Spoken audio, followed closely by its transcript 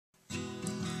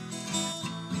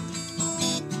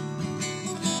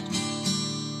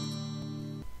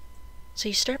So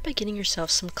you start by getting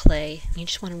yourself some clay, and you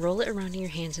just want to roll it around in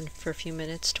your hands for a few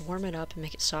minutes to warm it up and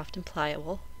make it soft and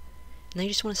pliable. And then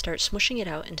you just want to start smushing it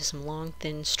out into some long,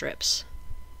 thin strips.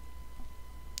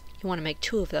 You want to make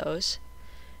 2 of those.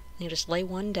 And you just lay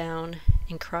one down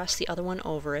and cross the other one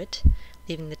over it,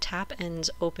 leaving the top ends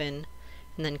open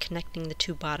and then connecting the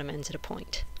 2 bottom ends at a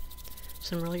point.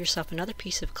 So then roll yourself another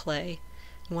piece of clay.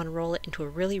 You want to roll it into a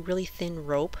really, really thin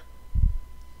rope.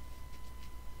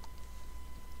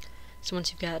 So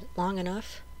once you've got it long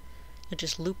enough, you'll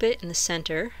just loop it in the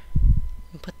center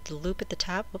and put the loop at the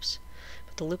top, put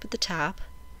the loop at the top,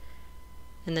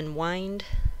 and then wind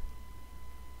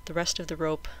the rest of the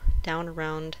rope down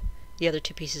around the other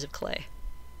 2 pieces of clay.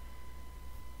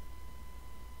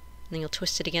 And then you'll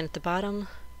twist it again at the bottom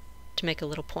to make a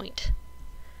little point.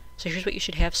 So here's what you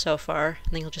should have so far,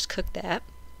 and then you'll just cook that.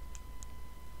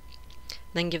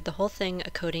 Then give the whole thing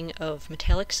a coating of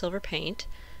metallic silver paint.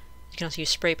 You can also use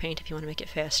spray paint if you want to make it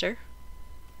faster.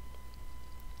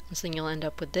 And so then you'll end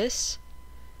up with this.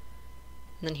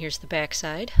 And then here's the back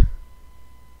side. And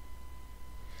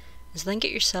so then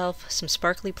get yourself some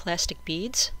sparkly plastic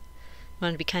beads. You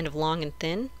want it to be kind of long and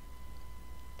thin.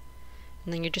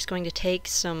 And then you're just going to take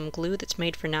some glue that's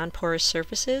made for non-porous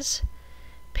surfaces,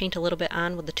 paint a little bit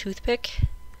on with the toothpick,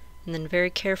 and then very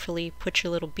carefully put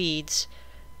your little beads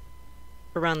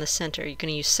around the center. You're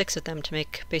going to use 6 of them to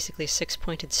make basically a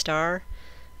 6-pointed star.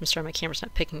 I'm sorry my camera's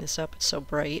not picking this up, it's so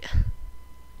bright.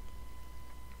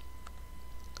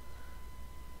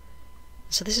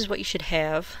 So this is what you should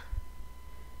have.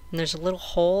 And there's a little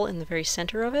hole in the very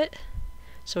center of it.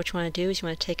 So what you want to do is you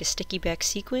want to take a sticky back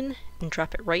sequin and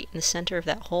drop it right in the center of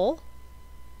that hole.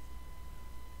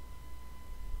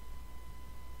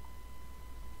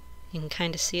 You can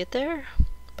kind of see it there,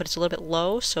 but it's a little bit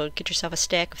low, so get yourself a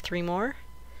stack of 3 more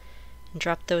and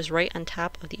drop those right on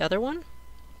top of the other one. And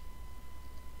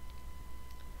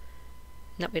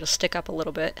that way it'll stick up a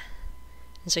little bit.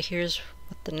 And so here's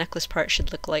what the necklace part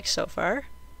should look like so far.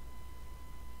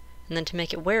 And then to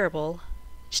make it wearable,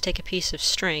 just take a piece of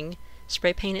string,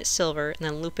 spray paint it silver, and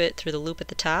then loop it through the loop at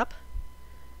the top.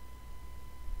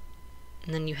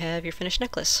 And then you have your finished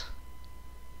necklace.